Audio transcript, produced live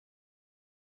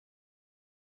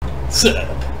Sup,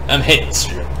 I'm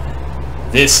Headstrom.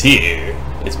 This here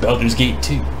is Baldur's Gate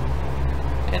 2.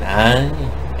 And I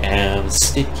am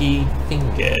Sticky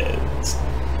Fingaz.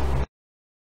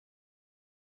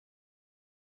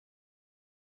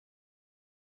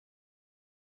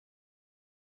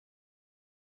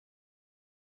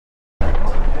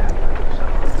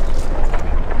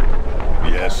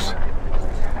 Yes.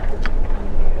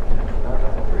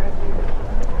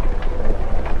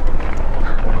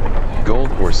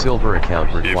 Gold or silver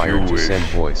account required to send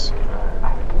voice.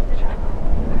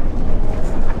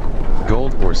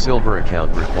 Gold or silver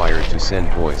account required to send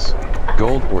voice.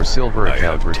 Gold or silver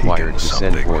account required to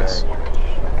send voice.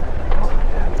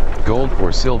 Gold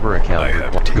or silver account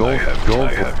gold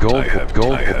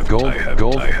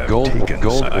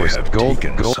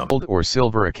or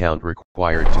silver account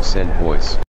required to send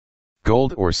voice.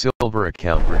 Gold or silver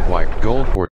account required. Gold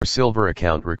or silver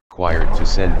account required to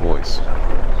send voice.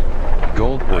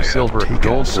 Gold or silver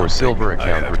account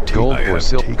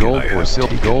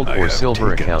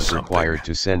account required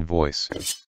to send voice.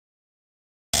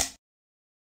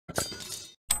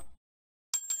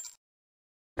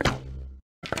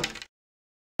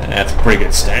 That's a pretty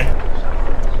good start.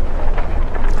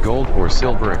 Gold or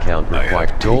silver account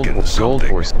required. Gold or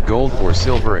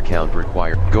silver account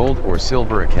required. Gold or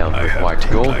silver account required.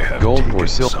 Gold or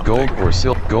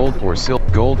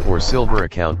silver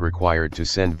account required to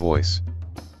send voice.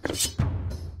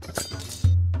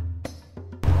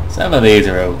 Some of these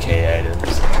are okay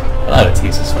items. A lot of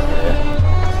pieces from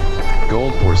there.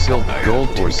 Gold or silver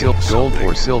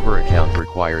account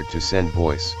required to send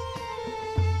voice.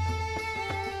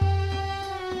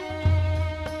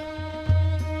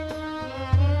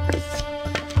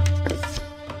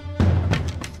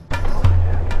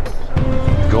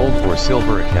 Gold or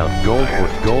silver account.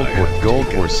 Gold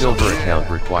or silver account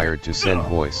required to send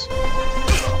voice.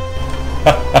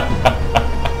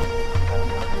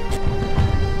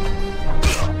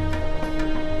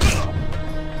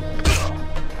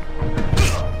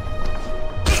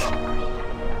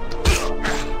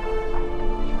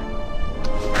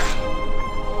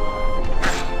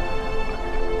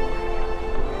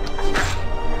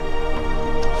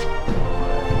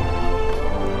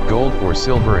 Gold or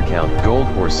silver account. Gold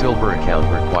or silver account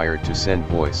required to send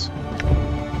voice.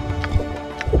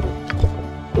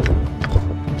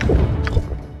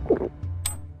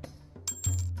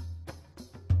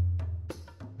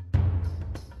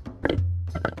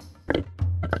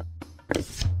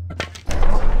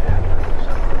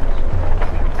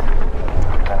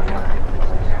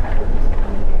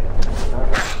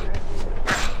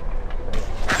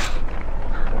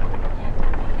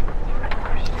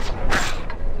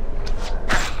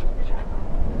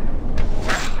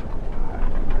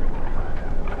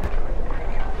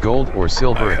 Gold or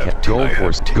silver account. Gold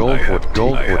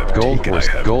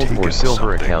or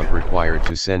silver account required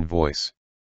to send voice.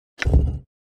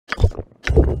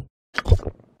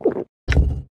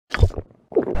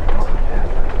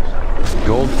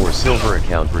 Gold or silver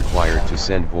account required to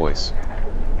send voice.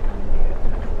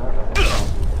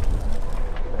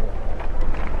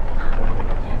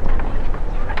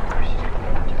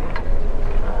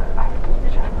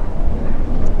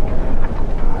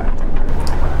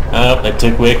 I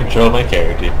took away control of my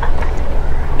character.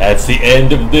 That's the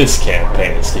end of this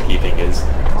campaign, Sticky Fingaz.